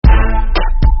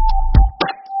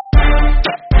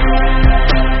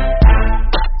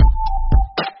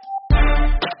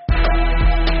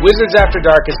Wizards After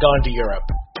Dark is going to Europe.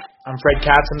 I'm Fred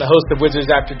Katz. I'm the host of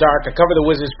Wizards After Dark. I cover the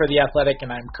Wizards for The Athletic,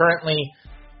 and I'm currently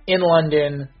in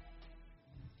London.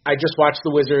 I just watched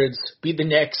the Wizards beat the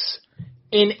Knicks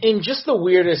in just the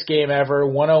weirdest game ever,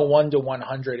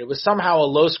 101-100. It was somehow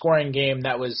a low-scoring game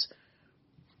that was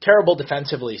terrible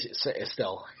defensively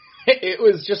still. It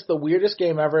was just the weirdest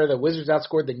game ever. The Wizards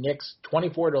outscored the Knicks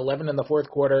 24-11 in the fourth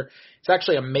quarter. It's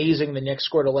actually amazing the Knicks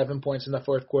scored 11 points in the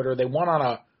fourth quarter. They won on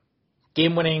a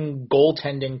game-winning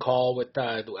goaltending call with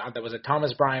that was a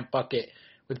Thomas Bryant bucket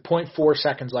with 0.4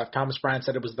 seconds left. Thomas Bryant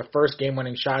said it was the first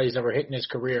game-winning shot he's ever hit in his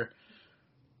career.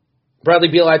 Bradley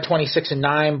Beal had 26 and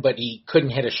 9, but he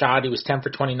couldn't hit a shot. He was 10 for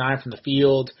 29 from the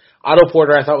field. Otto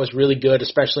Porter I thought was really good,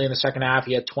 especially in the second half.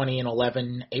 He had 20 and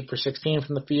 11, 8 for 16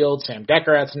 from the field. Sam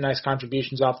Decker had some nice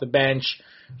contributions off the bench.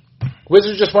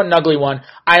 Wizards just won an ugly one.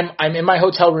 I'm in my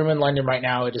hotel room in London right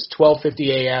now. It is 12:50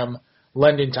 a.m.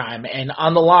 London time, and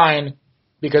on the line,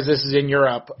 because this is in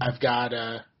Europe, I've got,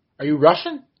 are you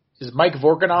Russian? Is Mike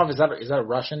Vorkunov, is that a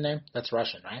Russian name? That's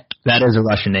Russian, right? That is a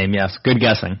Russian name, yes. Good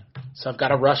guessing. So I've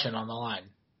got a Russian on the line.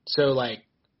 So, I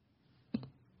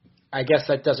guess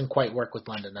that doesn't quite work with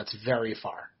London. That's very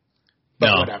far.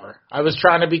 But no. Whatever. I was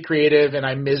trying to be creative, and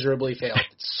I miserably failed.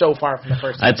 It's so far from the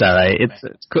first time. That's all right.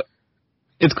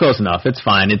 It's close enough. It's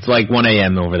fine. It's like 1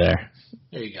 a.m. over there.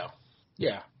 There you go.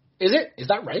 Yeah. Is it? Is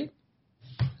that right?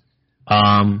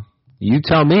 You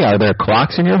tell me, are there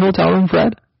clocks in your hotel room,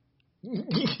 Fred?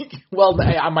 Well,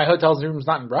 my hotel room is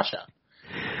not in Russia.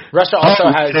 Russia also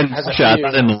has Russia,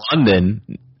 not in London.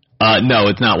 No,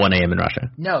 it's not 1 a.m. in Russia.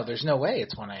 No, there's no way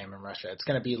it's 1 a.m. in Russia. It's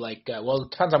going to be it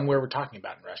depends on where we're talking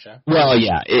about in Russia. Well,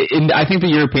 yeah. I think the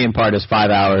European part is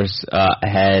 5 hours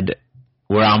ahead.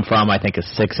 Where I'm from, I think, is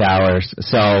 6 hours.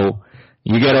 So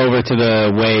you get over to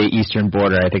the way eastern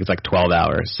border, I think it's like 12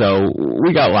 hours. So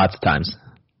we got lots of times.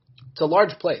 It's a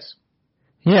large place.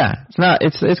 Yeah, it's not.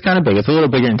 It's kind of big. It's a little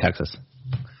bigger in Texas.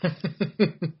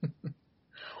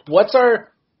 What's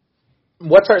our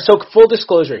so full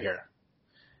disclosure here?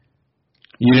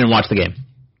 You didn't watch the game?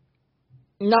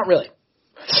 Not really.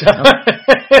 So,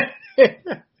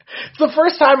 it's the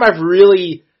first time I've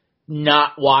really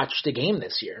not watched a game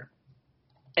this year.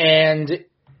 And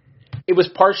it was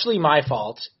partially my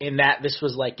fault in that this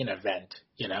was like an event,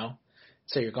 you know?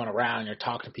 So you're going around, you're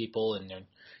talking to people, and you're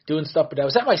doing stuff, but I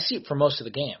was at my seat for most of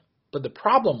the game. But the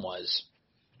problem was,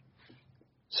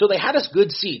 so they had us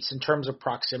good seats in terms of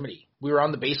proximity. We were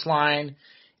on the baseline,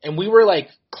 and we were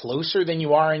closer than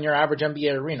you are in your average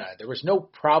NBA arena. There was no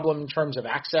problem in terms of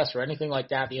access or anything like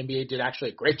that. The NBA did actually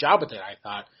a great job with it, I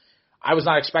thought. I was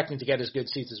not expecting to get as good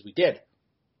seats as we did.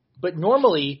 But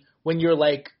normally, when you're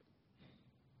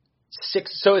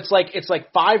six, so it's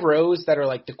like 5 rows that are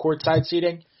the courtside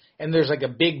seating, and there's a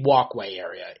big walkway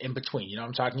area in between, you know what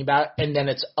I'm talking about? And then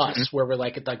it's us, where we're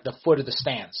at the foot of the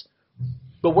stands.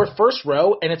 But we're first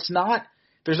row, and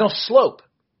there's no slope.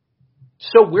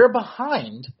 So we're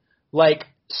behind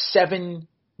 7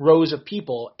 rows of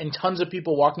people and tons of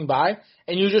people walking by,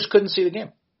 and you just couldn't see the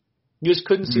game. You just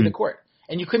couldn't see the court.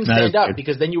 And you couldn't stand up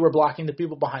because then you were blocking the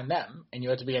people behind them, and you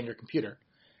had to be on your computer.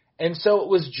 And so it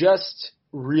was just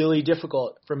really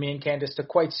difficult for me and Candace to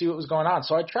quite see what was going on.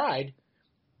 So I tried.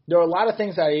 There were a lot of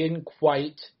things that I didn't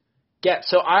quite get.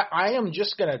 So I am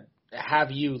just going to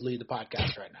have you lead the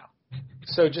podcast right now.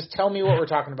 So just tell me what we're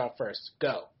talking about first.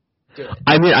 Go. Do it.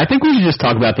 I mean, I think we should just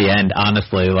talk about the end,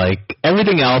 honestly.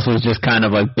 Everything else was just kind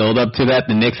of build up to that.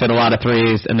 The Knicks had a lot of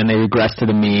threes, and then they regressed to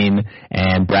the mean,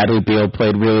 and Bradley Beal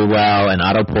played really well, and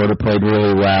Otto Porter played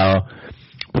really well.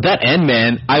 But that end,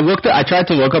 man, I tried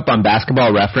to look up on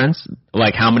Basketball Reference,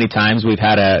 how many times we've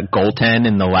had a goaltend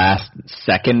in the last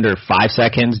second or 5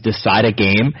 seconds decide a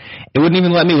game. It wouldn't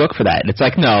even let me look for that. It's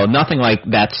no, nothing like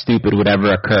that stupid would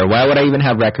ever occur. Why would I even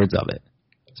have records of it?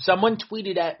 Someone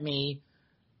tweeted at me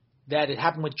that it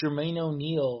happened with Jermaine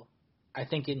O'Neal, I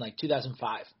think in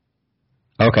 2005.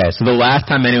 Okay, so the last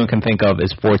time anyone can think of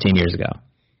is 14 years ago.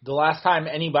 The last time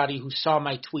anybody who saw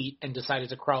my tweet and decided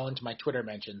to crawl into my Twitter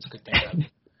mentions could think of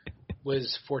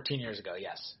was 14 years ago,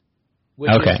 yes.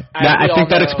 Okay. I think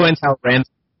that explains how it ran.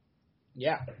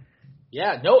 Yeah.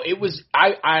 Yeah, no, it was –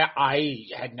 I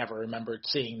had never remembered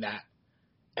seeing that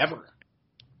ever.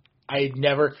 I had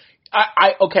never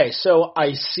 – okay, so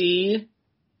I see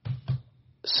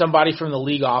somebody from the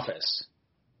league office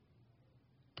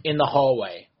in the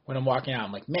hallway when I'm walking out.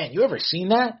 I'm like, man, you ever seen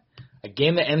that? A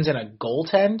game that ends in a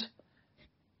goaltend?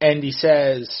 And he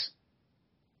says,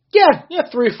 yeah,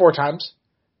 3 or 4 times.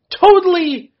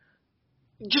 Totally,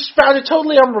 just found it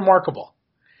totally unremarkable.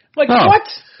 What?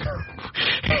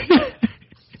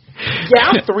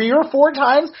 down 3 or 4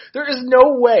 times? There is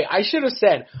no way. I should have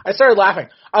said. I started laughing.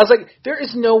 I was like, there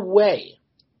is no way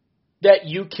that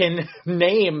you can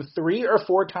name 3 or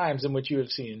 4 times in which you have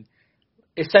seen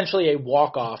essentially a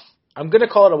walk-off. I'm going to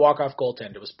call it a walk-off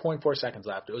goaltend. It was 0.4 seconds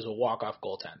left. It was a walk-off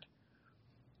goaltend.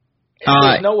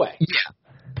 There's no way.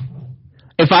 Yeah.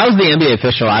 If I was the NBA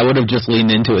official, I would have just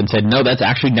leaned into it and said, no, that's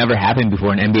actually never happened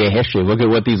before in NBA history. Look at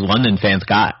what these London fans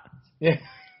got. Yeah,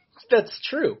 that's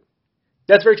true.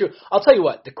 That's very true. I'll tell you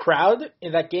what, the crowd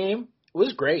in that game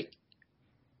was great.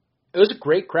 It was a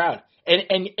great crowd.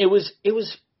 And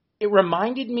it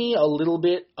reminded me a little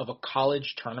bit of a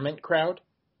college tournament crowd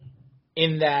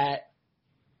in that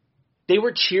they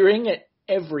were cheering at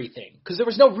everything because there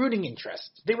was no rooting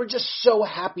interest. They were just so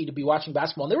happy to be watching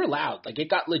basketball, and they were loud. Like, it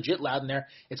got legit loud in there.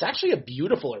 It's actually a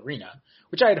beautiful arena,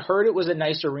 which I had heard it was a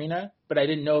nice arena, but I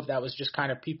didn't know if that was just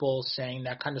kind of people saying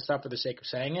that kind of stuff for the sake of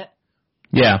saying it.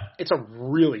 Yeah. It's a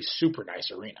really super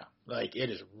nice arena. Like, it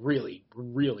is really,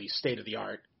 really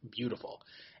state-of-the-art, beautiful.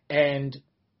 And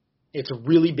it's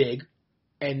really big,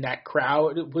 and that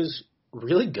crowd was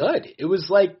really good. It was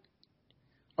like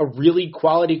a really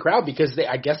quality crowd because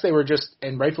I guess they were just,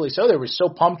 and rightfully so, they were so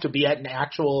pumped to be at an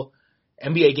actual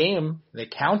NBA game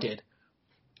that counted.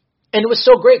 And it was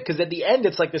so great because at the end,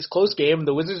 it's like this close game.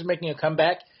 The Wizards are making a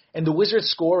comeback, and the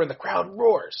Wizards score, and the crowd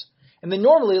roars. And then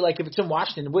normally, like if it's in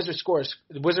Washington, the Wizards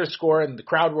score, and the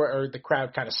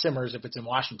crowd kind of simmers if it's in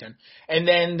Washington. And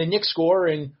then the Knicks score,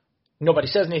 and nobody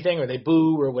says anything, or they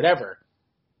boo, or whatever.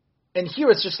 And here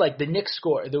it's just like the Knicks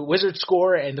score, the Wizards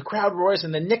score, and the crowd roars,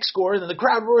 and the Knicks score, and then the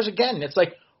crowd roars again. And it's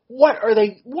like, what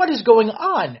is going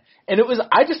on? And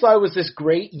I just thought it was this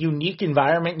great, unique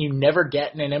environment you never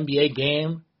get in an NBA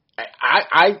game.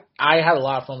 I had a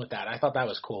lot of fun with that. I thought that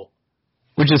was cool.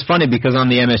 Which is funny because on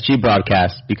the MSG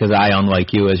broadcast, because I,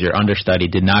 unlike you, as your understudy,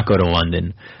 did not go to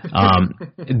London, one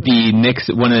of the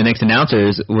Knicks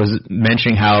announcers was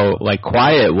mentioning how like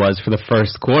quiet it was for the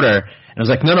first quarter. And I was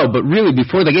like, no, but really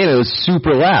before the game it was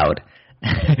super loud.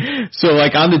 So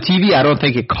like on the TV, I don't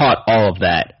think it caught all of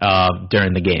that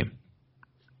during the game.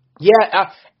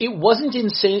 Yeah, it wasn't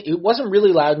insane. It wasn't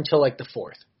really loud until like the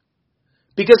fourth,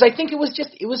 because I think it was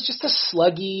just a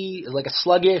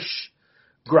sluggish,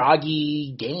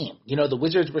 groggy game. You know, the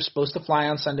Wizards were supposed to fly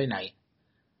on Sunday night.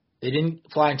 They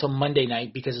didn't fly until Monday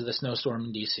night because of the snowstorm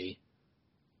in D.C.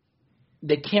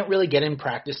 They can't really get in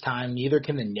practice time. Neither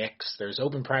can the Knicks. There's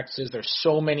open practices. There's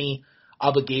so many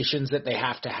obligations that they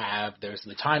have to have. There's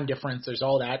the time difference. There's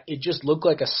all that. It just looked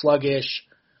like a sluggish,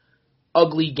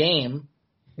 ugly game.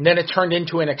 And then it turned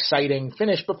into an exciting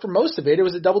finish. But for most of it, it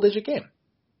was a double-digit game.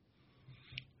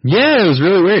 Yeah, it was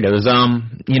really weird. It was,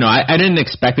 I didn't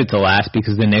expect it to last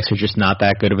because the Knicks are just not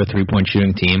that good of a three-point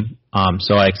shooting team.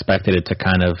 So I expected it to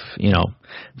kind of,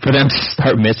 for them to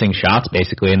start missing shots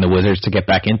basically and the Wizards to get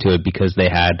back into it because they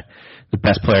had the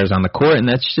best players on the court. And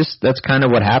that's kind of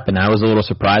what happened. I was a little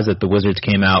surprised that the Wizards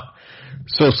came out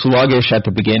so sluggish at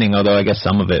the beginning, although I guess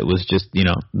some of it was just,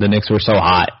 the Knicks were so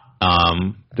hot.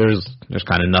 There's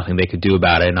kind of nothing they could do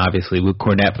about it. And obviously Luke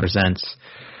Kornet presents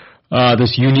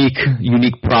this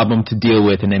unique problem to deal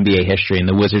with in NBA history, and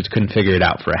the Wizards couldn't figure it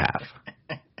out for a half.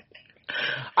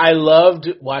 I loved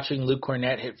watching Luke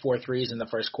Kornet hit 4 threes in the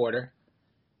first quarter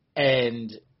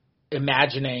and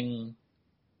imagining,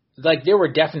 like, there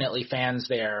were definitely fans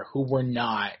there who were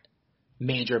not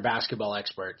major basketball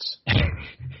experts.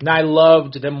 And I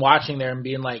loved them watching there and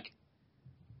being like,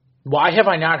 why have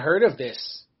I not heard of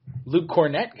this Luke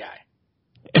Kornet guy?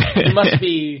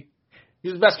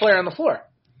 He's the best player on the floor.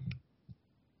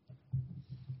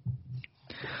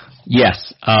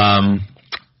 Yes,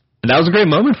 that was a great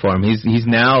moment for him. He's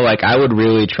now, like, I would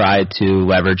really try to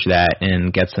leverage that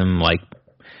and get some, like,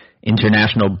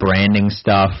 international branding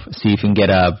stuff, see if you can get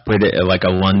a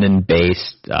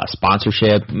London-based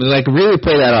sponsorship. Like, really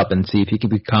play that up and see if he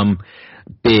can become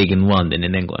big in London,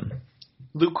 in England.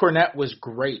 Luke Kornet was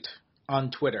great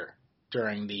on Twitter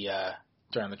during the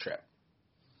trip.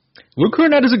 Luke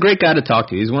Kornet is a great guy to talk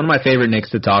to. He's one of my favorite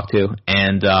Knicks to talk to.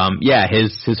 And,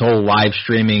 his whole live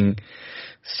streaming,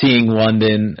 seeing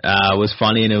London, was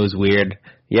funny and it was weird.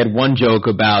 He had one joke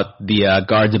about the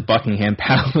guards at Buckingham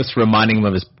Palace reminding him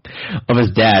of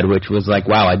his dad, which was like,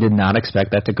 wow, I did not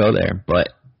expect that to go there. But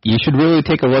you should really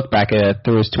take a look back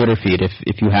through his Twitter feed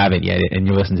if you haven't yet and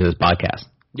you listen to this podcast.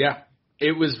 Yeah,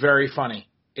 it was very funny.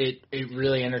 It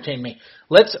really entertained me.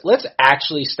 Let's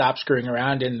actually stop screwing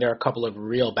around, and there are a couple of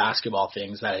real basketball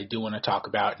things that I do want to talk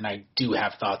about, and I do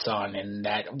have thoughts on, and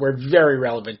that were very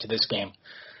relevant to this game.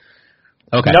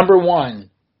 Okay. Number 1,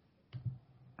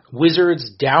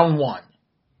 Wizards down 1.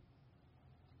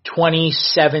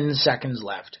 27 seconds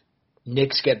left.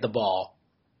 Knicks get the ball.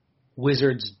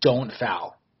 Wizards don't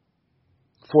foul,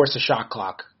 force a shot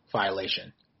clock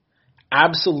violation.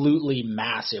 Absolutely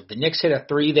massive. The Knicks hit a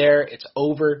 3 there. It's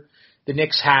over. The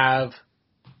Knicks have,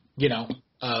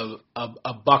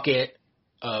 a bucket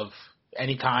of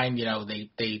any kind.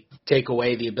 They take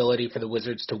away the ability for the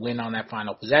Wizards to win on that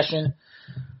final possession.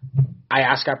 I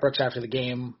asked Scott Brooks after the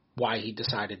game why he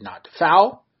decided not to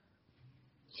foul.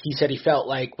 He said he felt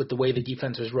like with the way the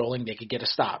defense was rolling, they could get a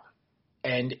stop.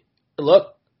 And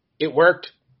look, it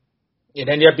worked. It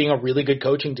ended up being a really good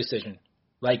coaching decision.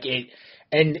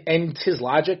 And his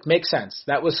logic makes sense.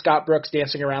 That was Scott Brooks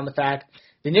dancing around the fact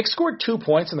the Knicks scored 2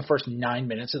 points in the first 9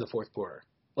 minutes of the fourth quarter.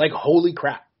 Holy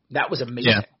crap. That was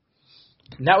amazing. Yeah.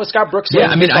 And that was Scott Brooks saying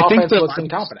his offense was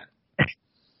incompetent.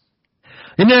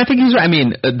 And I think he's right.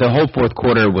 The whole fourth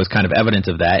quarter was kind of evidence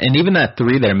of that. And even that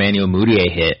 3 that Emmanuel Mudiay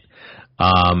hit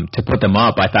to put them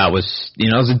up, I thought was,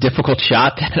 it was a difficult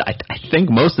shot that I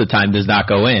think most of the time does not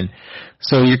go in.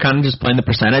 So you're kind of just playing the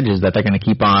percentages that they're going to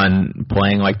keep on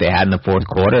playing like they had in the fourth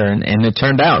quarter. And it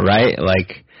turned out, right?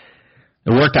 It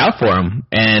worked out for him.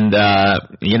 And,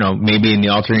 maybe in the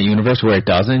alternate universe where it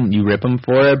doesn't, you rip him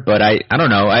for it. But I don't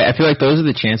know. I feel like those are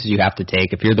the chances you have to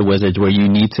take if you're the Wizards, where you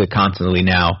need to constantly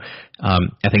now. I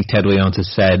think Ted Leonsis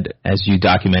has said, as you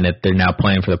documented, they're now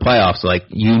playing for the playoffs.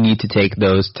 You need to take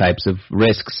those types of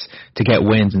risks to get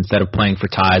wins instead of playing for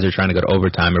ties or trying to go to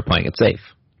overtime or playing it safe.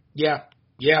 Yeah.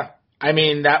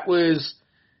 That was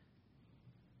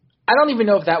 – I don't even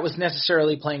know if that was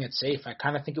necessarily playing it safe. I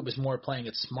kind of think it was more playing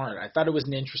it smart. I thought it was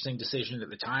an interesting decision at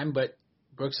the time, but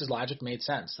Brooks' logic made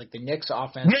sense. The Knicks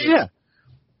offense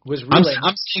was really –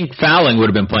 I'm saying fouling would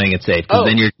have been playing it safe, because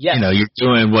then you're you're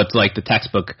doing what's the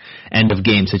textbook end of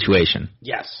game situation.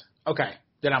 Yes. Okay.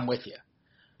 Then I'm with you.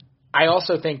 I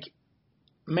also think,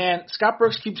 man, Scott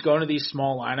Brooks keeps going to these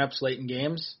small lineups late in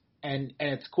games, and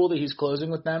it's cool that he's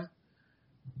closing with them.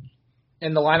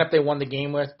 And the lineup they won the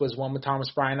game with was one with Thomas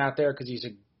Bryant out there because he's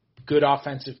a good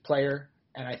offensive player,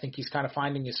 and I think he's kind of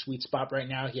finding his sweet spot right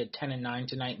now. He had 10 and 9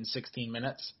 tonight in 16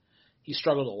 minutes. He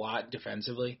struggled a lot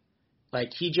defensively.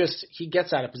 He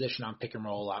gets out of position on pick and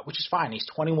roll a lot, which is fine. He's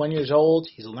 21 years old.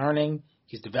 He's learning.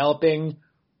 He's developing.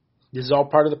 This is all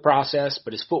part of the process,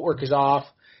 but his footwork is off.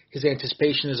 His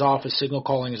anticipation is off. His signal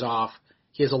calling is off.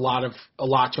 He has a lot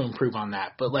to improve on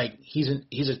that. But he's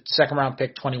a second round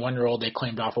pick, 21-year-old they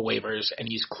claimed off of waivers, and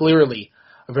he's clearly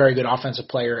a very good offensive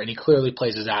player, and he clearly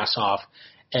plays his ass off,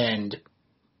 and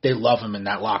they love him in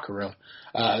that locker room.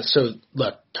 So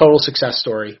look, total success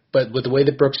story. But with the way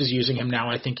that Brooks is using him now,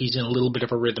 I think he's in a little bit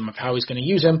of a rhythm of how he's going to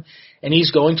use him, and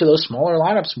he's going to those smaller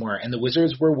lineups more. And the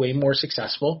Wizards were way more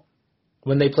successful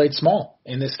when they played small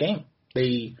in this game.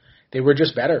 They were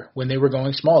just better when they were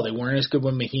going small. They weren't as good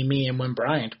when Mahinmi and when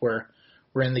Bryant were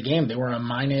in the game. They were a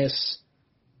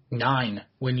 -9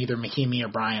 when either Mahinmi or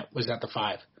Bryant was at the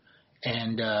 5,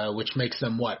 and which makes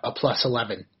them, a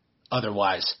 +11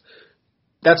 otherwise.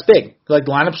 That's big. The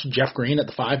lineups with Jeff Green at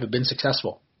the 5 have been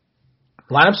successful.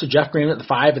 Lineups with Jeff Green at the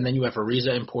 5, and then you have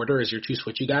Ariza and Porter as your 2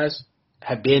 switchy guys,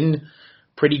 have been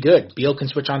pretty good. Beal can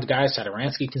switch on to guys.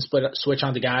 Satoransky can switch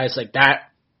on to guys like that.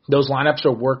 Those lineups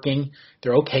are working.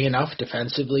 They're okay enough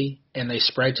defensively, and they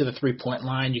spread to the 3-point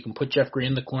line. You can put Jeff Green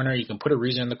in the corner. You can put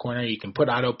Ariza in the corner. You can put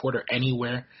Otto Porter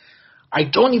anywhere. I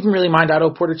don't even really mind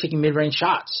Otto Porter taking mid-range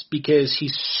shots because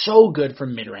he's so good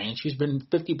from mid-range. He's been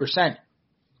 50%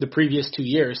 the previous 2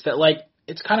 years that,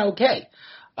 it's kind of okay.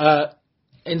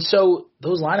 And so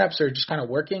those lineups are just kind of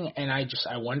working, and I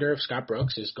wonder if Scott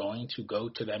Brooks is going to go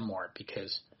to them more,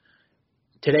 because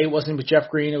today it wasn't with Jeff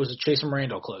Green. It was a Chase and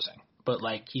Randall closing. But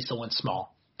he still went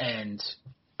small, and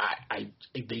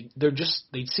they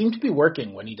seem to be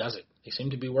working when he does it. They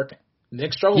seem to be working. The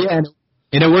Knicks struggle. Yeah,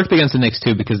 and it worked against the Knicks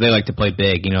too because they like to play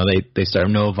big. They start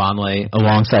Noah Vonleh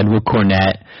alongside Luke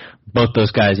Kornet. Both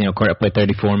those guys, Kornet played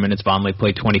 34 minutes, Vonleh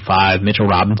played 25, Mitchell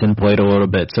Robinson played a little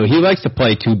bit. So he likes to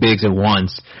play 2 bigs at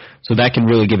once. So that can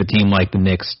really give a team like the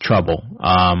Knicks trouble.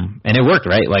 And it worked,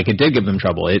 right? It did give them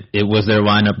trouble. It was their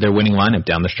lineup, their winning lineup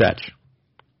down the stretch.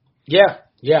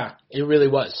 Yeah, it really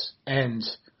was. And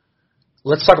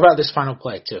let's talk about this final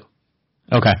play, too.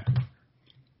 Okay.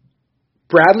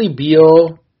 Bradley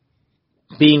Beal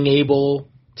being able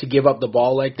to give up the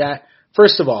ball like that,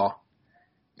 first of all,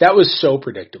 that was so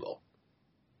predictable.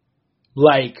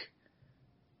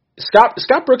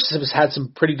 Scott Brooks has had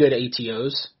some pretty good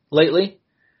ATOs lately,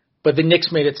 but the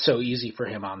Knicks made it so easy for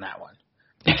him on that one.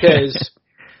 Because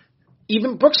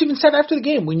Brooks even said after the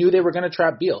game, we knew they were going to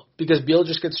trap Beal because Beal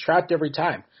just gets trapped every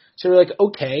time. So we're like,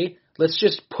 okay, let's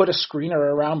just put a screener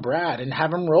around Brad and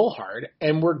have him roll hard,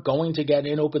 and we're going to get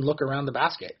an open look around the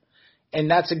basket. And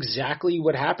that's exactly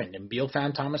what happened. And Beal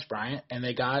found Thomas Bryant, and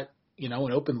they got,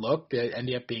 an open look that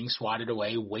ended up being swatted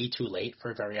away way too late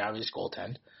for a very obvious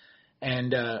goaltend.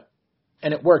 And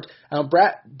it worked.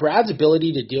 Brad's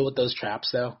ability to deal with those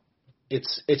traps, though,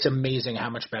 it's amazing how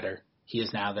much better he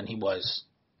is now than he was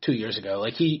 2 years ago.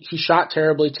 Like, he shot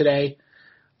terribly today.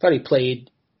 Thought he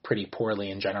played pretty poorly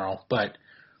in general, but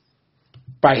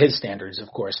by his standards, of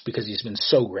course, because he's been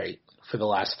so great for the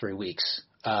last 3 weeks.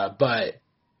 But,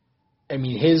 I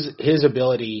mean, his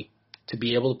ability to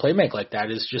be able to play make like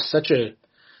that is just such a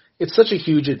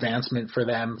huge advancement for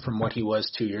them from what he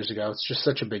was 2 years ago. It's just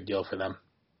such a big deal for them.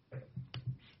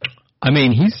 I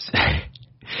mean, he's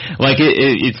like,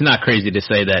 it's not crazy to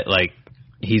say that, like,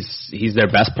 he's their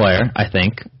best player, I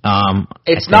think.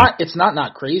 It's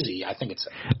not crazy. I think it's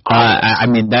I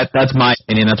mean, that's my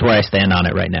opinion. That's where I stand on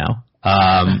it right now.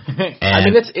 I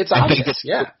mean, it's obvious.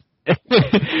 Yeah.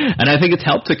 And I think it's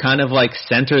helped to kind of like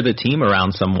center the team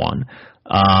around someone.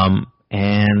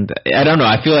 And I don't know,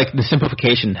 I feel like the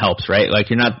simplification helps, right? Like,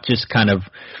 you're not just kind of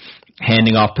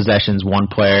handing off possessions one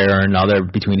player or another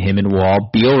between him and Wall.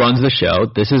 Beal runs the show.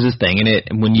 This is his thing.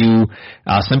 And when you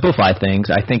simplify things,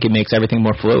 I think it makes everything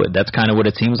more fluid. That's kind of what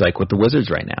it seems like with the Wizards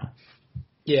right now.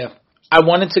 Yeah. I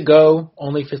wanted to go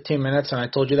only 15 minutes, and I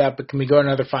told you that, but can we go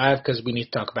another 5? Because we need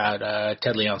to talk about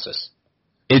Ted Leonsis.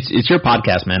 It's your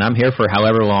podcast, man. I'm here for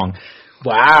however long.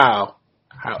 Wow.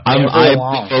 I'm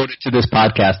devoted to this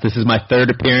podcast. This is my 3rd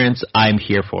appearance. I'm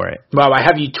here for it. Well, I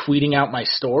have you tweeting out my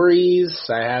stories.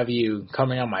 I have you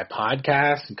coming on my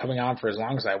podcast and coming on for as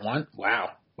long as I want. Wow.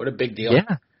 What a big deal.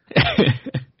 Yeah.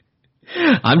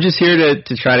 I'm just here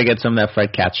to try to get some of that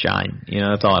Fred Katz shine.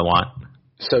 That's all I want.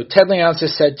 So Ted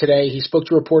Leonsis said today he spoke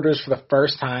to reporters for the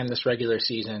first time this regular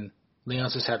season.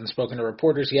 Leonsis hadn't spoken to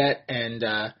reporters yet, and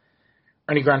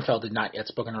Ernie Grunfeld had not yet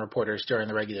spoken to reporters during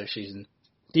the regular season.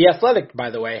 The Athletic, by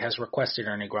the way, has requested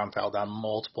Ernie Grunfeld on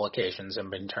multiple occasions and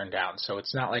been turned down, so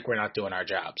it's not like we're not doing our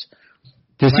jobs.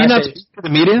 Does he not speak to the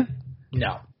media?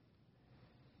 No.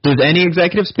 Does any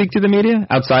executive speak to the media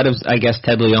outside of, I guess,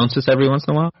 Ted Leonsis every once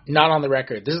in a while? Not on the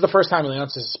record. This is the first time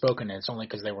Leonsis has spoken, and it's only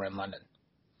because they were in London.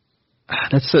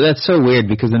 That's so weird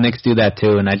because the Knicks do that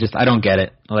too, and I don't get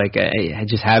it. Like, I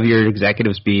just have your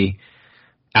executives be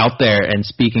out there and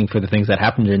speaking for the things that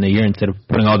happened during the year instead of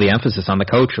putting all the emphasis on the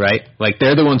coach, right? Like,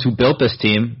 they're the ones who built this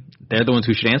team. They're the ones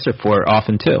who should answer for it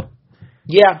often too.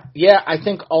 Yeah. I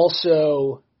think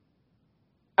also,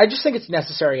 I just think it's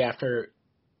necessary after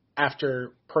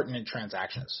pertinent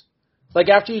transactions. Like,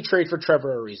 after you trade for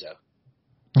Trevor Ariza.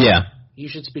 Yeah. You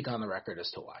should speak on the record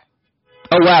as to why.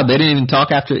 Oh, wow. He didn't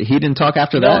talk after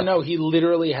that? No, he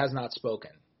literally has not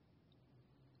spoken.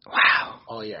 Wow.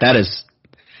 All year. That is,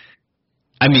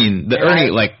 I mean,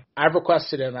 I've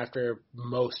requested him after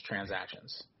most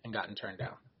transactions and gotten turned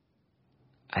down.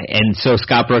 And so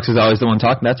Scott Brooks is always the one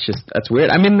talking. That's weird.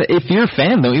 I mean, if you're a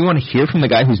fan, don't you want to hear from the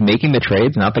guy who's making the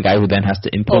trades, not the guy who then has to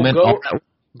implement?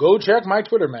 Go check my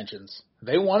Twitter mentions.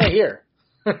 They want to hear.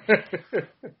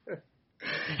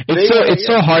 It's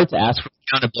so hard to ask for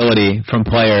accountability from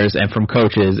players and from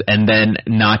coaches and then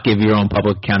not give your own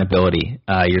public accountability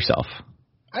yourself.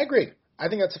 I agree. I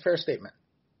think that's a fair statement.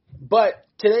 But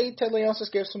today, Ted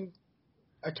Leonsis gave some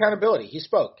accountability. He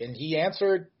spoke, and he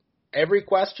answered every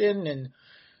question, and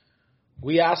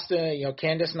we asked him,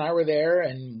 Candace and I were there,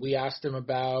 and we asked him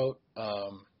about,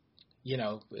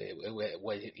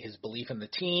 his belief in the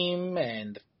team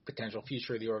and the potential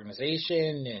future of the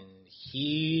organization, and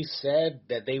he said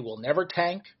that they will never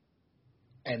tank,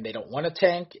 and they don't want to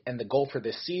tank, and the goal for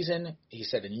this season, he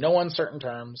said in no uncertain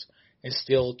terms, is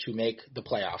still to make the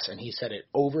playoffs, and he said it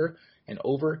over and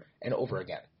over and over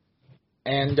again.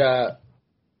 And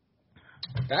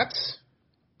that's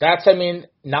I mean,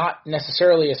 not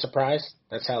necessarily a surprise.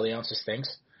 That's how Leonsis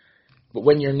thinks. But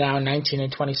when you're now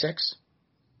 19-26,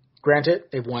 granted,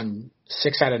 they've won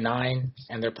 6 out of 9,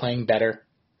 and they're playing better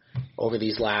over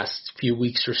these last few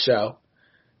weeks or so.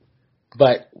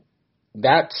 But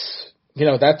that's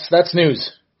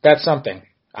news. That's something.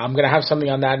 I'm going to have something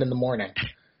on that in the morning.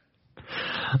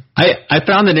 I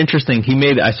found it interesting.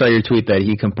 I saw your tweet that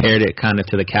he compared it kind of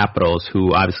to the Capitals,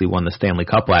 who obviously won the Stanley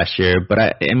Cup last year. But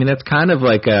I mean, that's kind of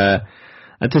like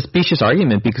that's a specious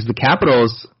argument because the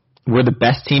Capitals were the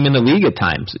best team in the league at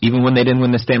times, even when they didn't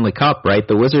win the Stanley Cup, right?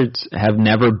 The Wizards have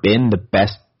never been the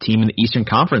best team in the Eastern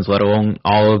Conference, let alone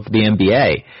all of the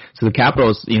NBA. So the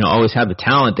Capitals, always have the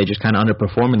talent. They just kind of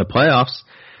underperform in the playoffs.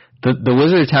 The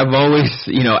Wizards have always,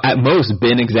 at most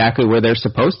been exactly where they're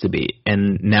supposed to be.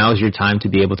 And now is your time to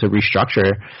be able to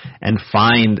restructure and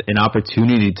find an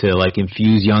opportunity to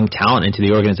infuse young talent into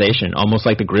the organization, almost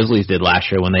like the Grizzlies did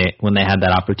last year when they had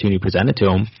that opportunity presented to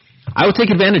them. I would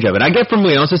take advantage of it. I get from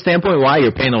Leonsis' standpoint why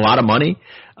you're paying a lot of money.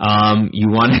 You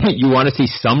want to see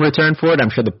some return for it. I'm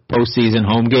sure the postseason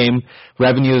home game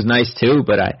revenue is nice too,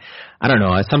 but I don't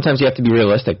know. Sometimes you have to be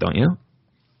realistic, don't you?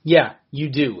 Yeah, you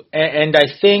do. And I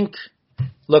think,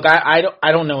 look, I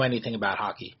don't know anything about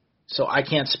hockey, so I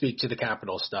can't speak to the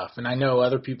Capital stuff. And I know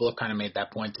other people have kind of made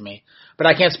that point to me, but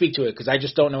I can't speak to it because I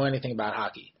just don't know anything about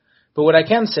hockey. But what I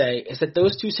can say is that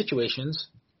those two situations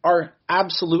are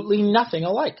absolutely nothing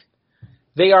alike.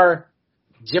 They are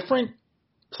different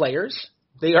players.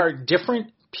 They are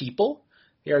different people.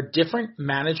 They are different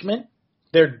management.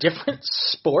 They're different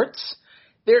sports.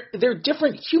 They're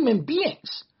different human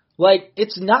beings. Like,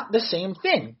 it's not the same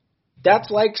thing. That's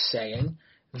like saying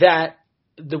that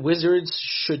the Wizards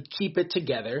should keep it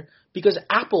together because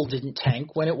Apple didn't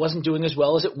tank when it wasn't doing as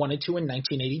well as it wanted to in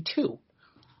 1982.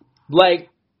 Like,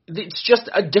 it's just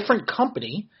a different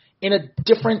company in a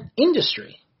different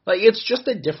industry. Like, it's just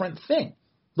a different thing.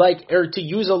 Like, or to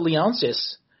use a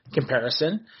Leonsis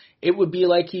comparison, it would be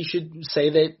like he should say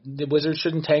that the Wizards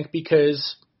shouldn't tank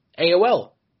because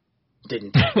AOL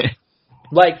didn't tank.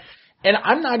 Like, and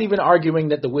I'm not even arguing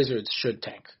that the Wizards should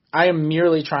tank. I am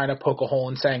merely trying to poke a hole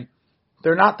and saying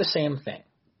they're not the same thing.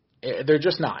 They're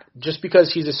just not. Just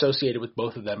because he's associated with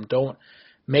both of them, don't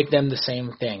make them the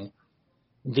same thing.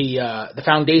 The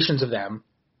foundations of them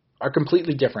are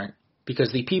completely different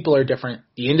because the people are different,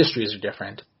 the industries are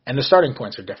different, and the starting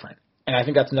points are different. And I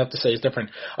think that's enough to say it's different.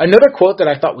 Another quote that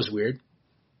I thought was weird,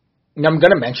 and I'm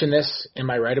going to mention this in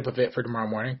my write-up of it for tomorrow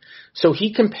morning. So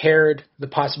he compared the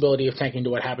possibility of tanking to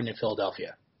what happened in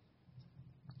Philadelphia.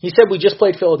 He said, we just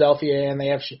played Philadelphia, and they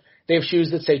have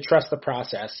shoes that say trust the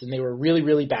process, and they were really,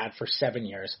 really bad for 7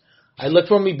 years. I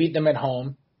looked when we beat them at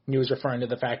home, and he was referring to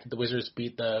the fact that the Wizards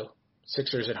beat the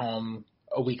Sixers at home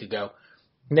a week ago.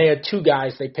 And they had two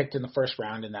guys they picked in the first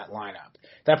round in that lineup.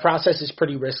 That process is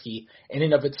pretty risky in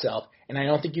and of itself, and I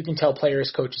don't think you can tell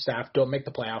players, coaches, staff, don't make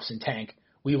the playoffs and tank.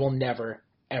 We will never,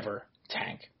 ever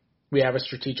tank. We have a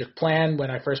strategic plan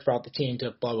when I first brought the team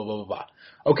to blah, blah, blah, blah, blah.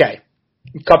 Okay,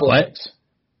 a couple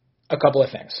of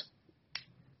things.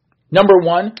 Number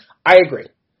one, I agree.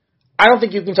 I don't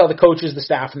think you can tell the coaches, the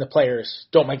staff, and the players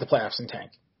don't make the playoffs and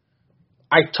tank.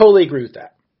 I totally agree with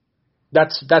that.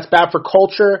 That's bad for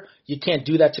culture. You can't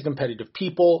do that to competitive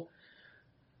people.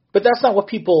 But that's not what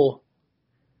people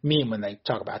mean when they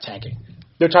talk about tanking.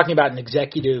 They're talking about an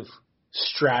executive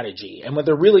strategy. And what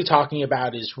they're really talking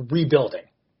about is rebuilding.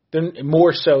 They're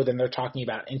more so than they're talking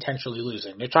about intentionally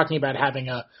losing. They're talking about having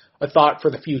a thought for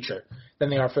the future than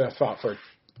they are for a thought for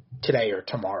today or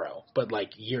tomorrow, but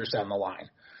like years down the line.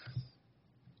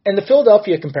 And the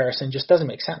Philadelphia comparison just doesn't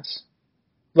make sense.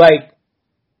 Like,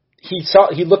 he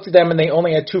looked at them and they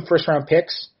only had 2 first-round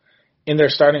picks in their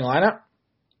starting lineup.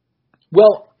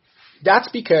 Well, that's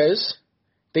because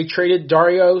they traded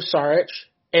Dario Saric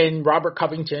and Robert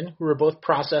Covington, who were both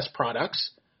process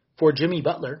products, for Jimmy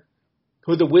Butler,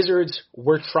 who the Wizards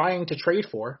were trying to trade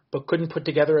for but couldn't put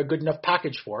together a good enough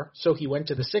package for, so he went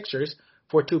to the Sixers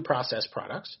for 2 process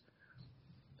products.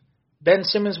 Ben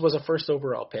Simmons was a first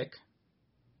overall pick.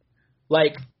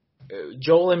 Like,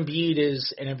 Joel Embiid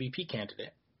is an MVP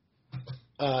candidate.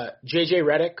 JJ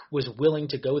Redick was willing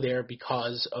to go there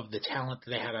because of the talent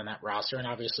that they had on that roster and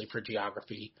obviously for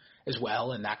geography as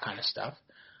well and that kind of stuff.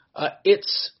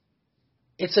 It's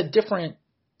a different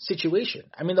situation.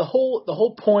 I mean, the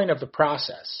whole point of the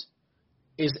process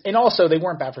is, and also they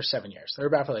weren't bad for 7 years. They were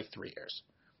bad for like 3 years,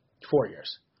 4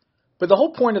 years. But the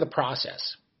whole point of the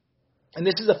process, and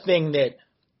this is the thing that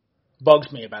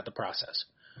bugs me about the process,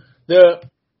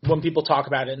 when people talk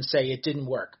about it and say it didn't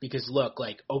work because, look,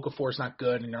 like Okafor's not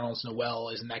good and Nerlens Noel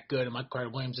isn't that good and Michael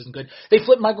Carter-Williams isn't good. They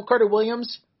flipped Michael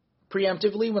Carter-Williams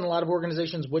preemptively when a lot of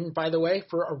organizations wouldn't, by the way,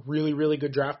 for a really, really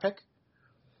good draft pick.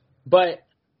 But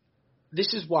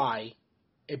this is why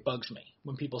it bugs me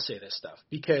when people say this stuff,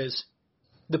 because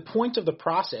the point of the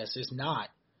process is not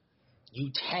you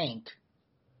tank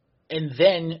and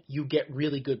then you get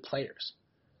really good players.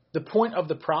 The point of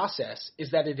the process is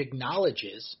that it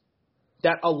acknowledges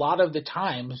that a lot of the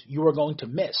times you are going to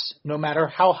miss, no matter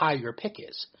how high your pick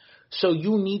is. So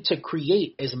you need to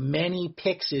create as many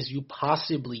picks as you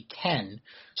possibly can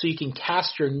so you can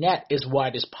cast your net as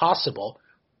wide as possible.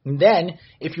 And then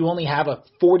if you only have a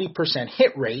 40%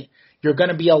 hit rate, you're going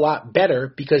to be a lot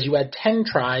better because you had 10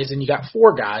 tries and you got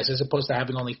 4 guys as opposed to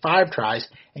having only 5 tries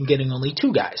and getting only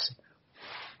 2 guys.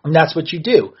 And that's what you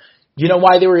do. You know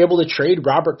why they were able to trade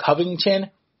Robert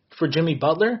Covington for Jimmy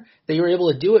Butler? They were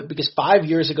able to do it because 5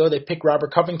 years ago they picked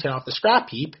Robert Covington off the scrap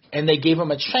heap and they gave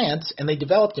him a chance and they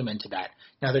developed him into that.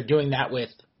 Now they're doing that with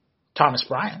Thomas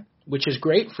Bryant, which is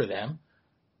great for them,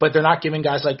 but they're not giving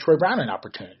guys like Troy Brown an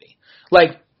opportunity.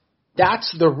 Like,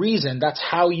 That's the reason. That's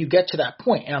how you get to that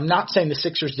point. And I'm not saying the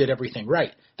Sixers did everything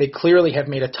right. They clearly have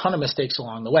made a ton of mistakes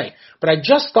along the way. But I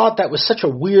just thought that was such a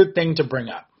weird thing to bring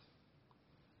up.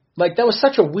 Like, that was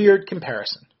such a weird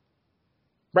comparison.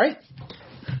 Right?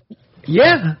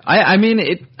 Yeah. I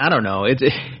mean, I don't know.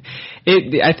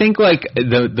 I think, like,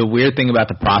 the weird thing about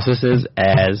the process is,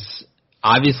 as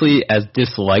obviously as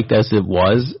disliked as it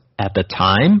was at the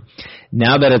time,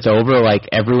 now that it's over, like,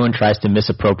 everyone tries to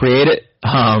misappropriate it.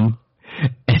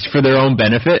 It's for their own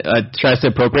benefit. Tries to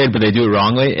appropriate it, but they do it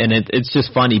wrongly, and it's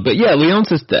just funny. But yeah, Leon's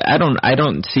just, I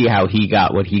don't see how he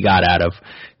got what he got out of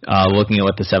looking at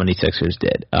what the 76ers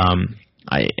did.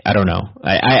 I don't know.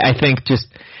 I think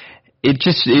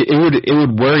it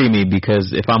would worry me,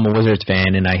 because if I'm a Wizards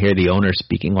fan and I hear the owner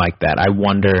speaking like that, I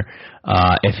wonder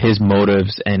if his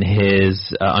motives and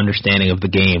his understanding of the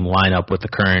game line up with the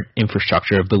current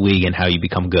infrastructure of the league and how you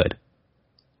become good.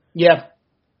 Yeah.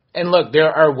 And look, there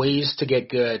are ways to get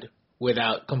good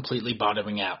without completely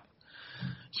bottoming out.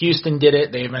 Houston did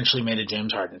it. They eventually made a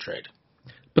James Harden trade.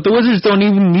 But the Wizards don't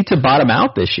even need to bottom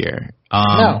out this year.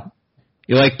 No.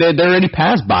 Like, they're already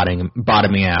past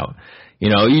bottoming out. You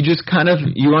know, you just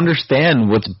you understand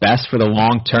what's best for the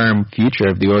long-term future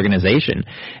of the organization,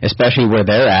 especially where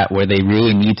they're at, where they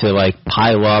really need to, like,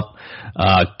 pile up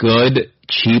good,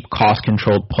 cheap,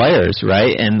 cost-controlled players,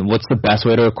 right? And what's the best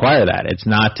way to acquire that? It's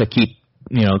not to keep,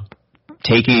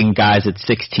 taking guys at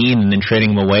 16 and then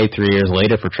trading them away 3 years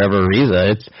later for Trevor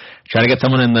Ariza. It's try to get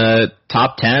someone in the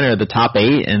top 10 or the top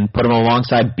 8 and put them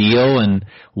alongside Beal and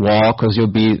Wall, because you'll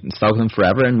be stuck with them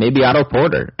forever, and maybe Otto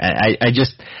Porter.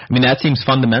 That seems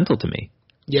fundamental to me.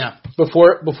 Yeah.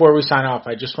 Before we sign off,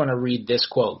 I just want to read this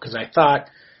quote, because I thought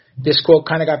this quote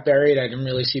kind of got buried. I didn't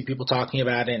really see people talking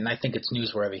about it, and I think it's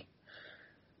newsworthy.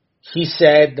 He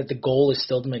said that the goal is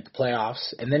still to make the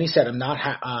playoffs, and then he said, I'm not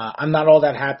all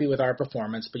that happy with our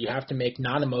performance, but you have to make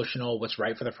non-emotional what's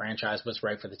right for the franchise, what's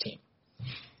right for the team.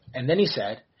 And then he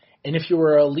said, and if you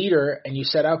were a leader and you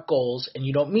set out goals and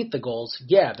you don't meet the goals,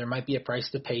 yeah, there might be a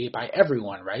price to pay by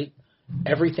everyone, right?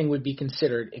 Everything would be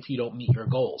considered if you don't meet your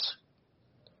goals.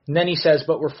 And then he says,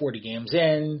 but we're 40 games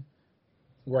in,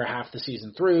 we're half the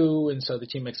season through, and so the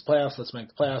team makes playoffs, let's make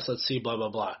the playoffs, let's see, blah, blah,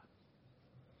 blah.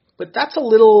 But that's a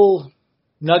little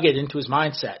nugget into his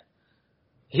mindset.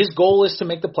 His goal is to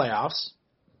make the playoffs.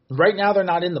 Right now they're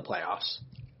not in the playoffs.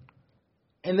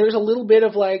 And there's a little bit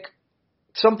of like,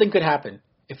 something could happen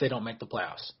if they don't make the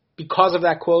playoffs. Because of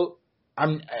that quote,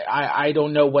 I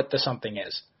don't know what the something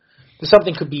is. The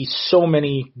something could be so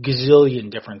many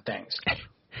gazillion different things.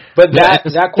 But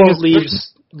that quote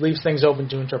leaves things open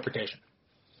to interpretation.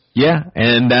 Yeah,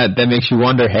 and that makes you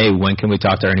wonder, hey, when can we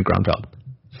talk to Ernie Grunfeld?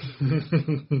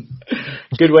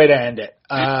 Good way to end it.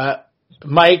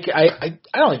 Mike, I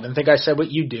don't even think I said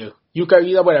what you do. You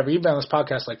whatever. You've been on this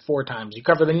podcast like 4 times. You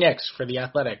cover the Knicks for The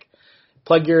Athletic.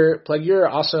 Plug your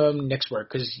awesome Knicks work,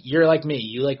 because you're like me.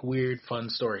 You like weird, fun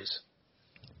stories.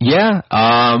 Yeah.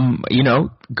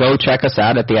 Go check us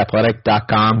out at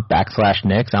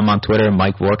theathletic.com/Knicks. I'm on Twitter,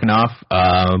 Mike Vorkanoff.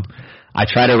 I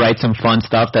try to write some fun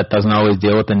stuff that doesn't always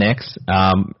deal with the Knicks,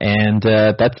 and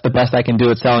that's the best I can do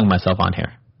at selling myself on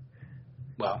here.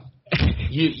 Well,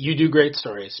 you do great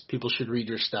stories. People should read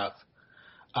your stuff.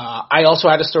 I also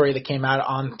had a story that came out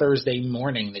on Thursday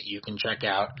morning that you can check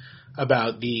out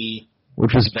about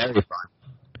which was very fun.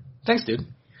 Thanks, dude.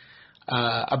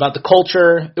 About the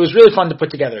culture. It was really fun to put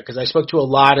together, because I spoke to a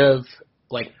lot of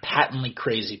like patently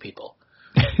crazy people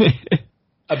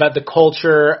about the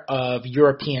culture of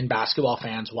European basketball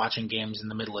fans watching games in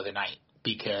the middle of the night,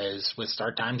 because with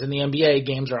start times in the NBA,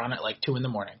 games are on at like 2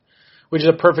 a.m, which is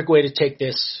a perfect way to take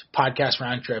this podcast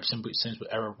round trip.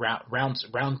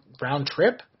 Round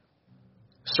trip?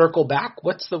 Circle back?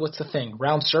 What's the thing?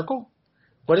 Round circle?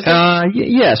 What is it?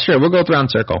 Yeah, sure. We'll go with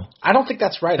round circle. I don't think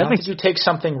that's right. I don't think you take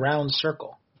something round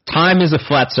circle. Time is a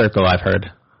flat circle, I've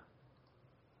heard.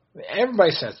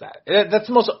 Everybody says that. That's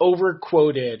the most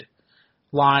over-quoted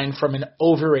line from an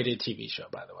overrated TV show,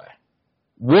 by the way.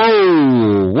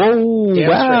 Whoa,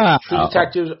 wow. True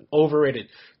Detective's overrated.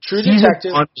 True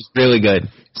Detective is really good.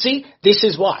 See, this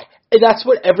is why. That's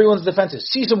what everyone's defense is.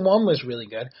 Season 1 was really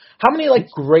good. How many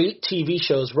like great TV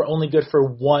shows were only good for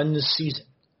 1 season?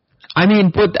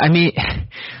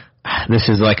 This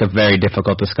is like a very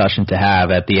difficult discussion to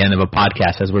have at the end of a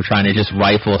podcast, as we're trying to just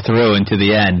rifle through into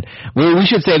the end. We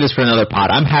should save this for another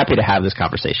pod. I'm happy to have this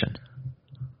conversation.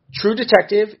 True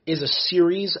Detective is a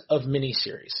series of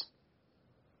miniseries.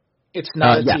 It's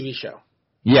not a TV show.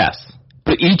 Yes.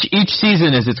 But each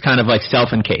season is, it's kind of like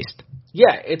self-encased.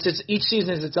 Yeah, each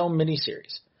season is its own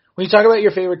miniseries. When you talk about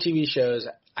your favorite TV shows,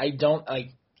 I don't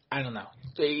know.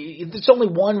 It's only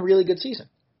one really good season.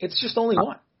 It's just only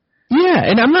one. Yeah,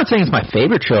 and I'm not saying it's my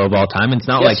favorite show of all time. It's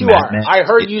not yes, like you Mad are. Men. I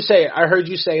heard you say it. I heard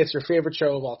you say it's your favorite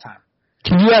show of all time.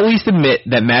 Can you at least admit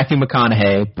that Matthew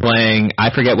McConaughey playing,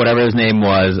 I forget whatever his name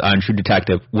was on True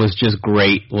Detective, was just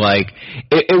great. Like,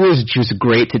 it was just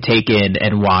great to take in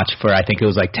and watch for, I think it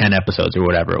was like 10 episodes or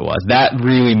whatever it was. That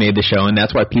really made the show, and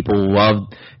that's why people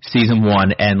loved season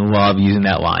 1 and love using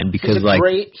that line. Because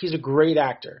he's a great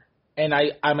actor, and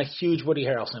I'm a huge Woody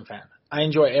Harrelson fan. I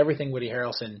enjoy everything Woody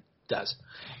Harrelson does.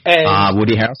 And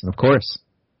Woody Harrelson, of course.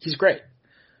 He's great.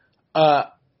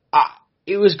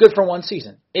 It was good for one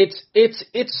season. It's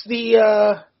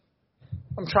the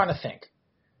I'm trying to think.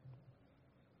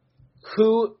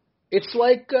 Who was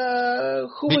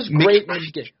great in the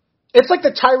beginning? It's like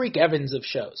the Tyreek Evans of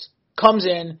shows. Comes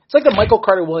in, it's like the Michael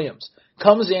Carter Williams.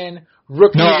 Comes in,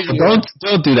 rookie of the year.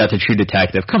 Don't do that to True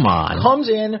Detective. Come on. Comes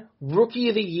in, rookie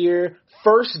of the year,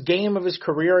 first game of his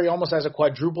career, he almost has a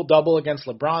quadruple double against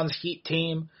LeBron's Heat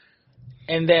team.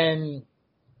 And then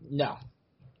no.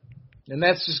 And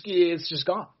it's just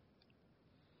gone.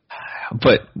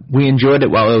 But we enjoyed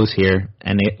it while it was here,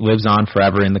 and it lives on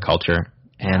forever in the culture.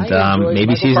 And maybe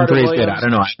Michael season Carter 3 is Williams. good. I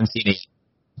don't know. I haven't seen it.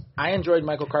 I enjoyed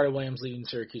Michael Carter Williams leading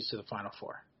Syracuse to the Final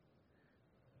Four.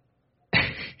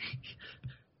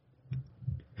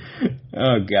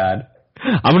 Oh, God.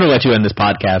 I'm going to let you end this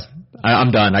podcast.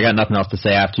 I'm done. I got nothing else to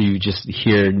say after you just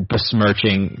hear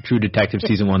besmirching True Detective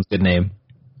Season 1's good name.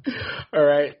 All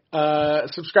right.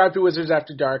 Subscribe to Wizards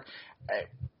After Dark.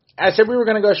 I said we were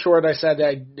going to go short. I said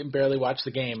I barely watched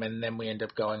the game, and then we end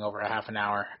up going over a half an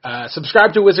hour.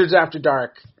 Subscribe to Wizards After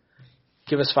Dark.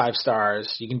 Give us 5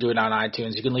 stars. You can do it on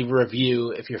iTunes. You can leave a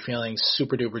review if you're feeling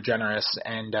super duper generous,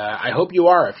 and I hope you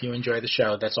are if you enjoy the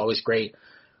show. That's always great.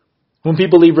 When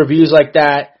people leave reviews like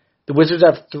that, the Wizards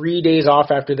have 3 days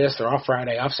off after this. They're off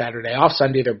Friday, off Saturday, off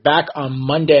Sunday. They're back on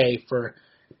Monday for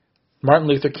Martin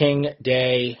Luther King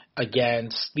Day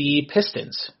against the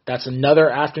Pistons. That's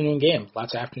another afternoon game.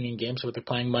 Lots of afternoon games, so they're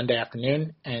playing Monday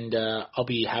afternoon, and I'll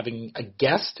be having a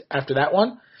guest after that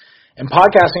one and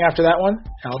podcasting after that one,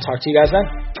 and I'll talk to you guys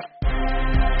then.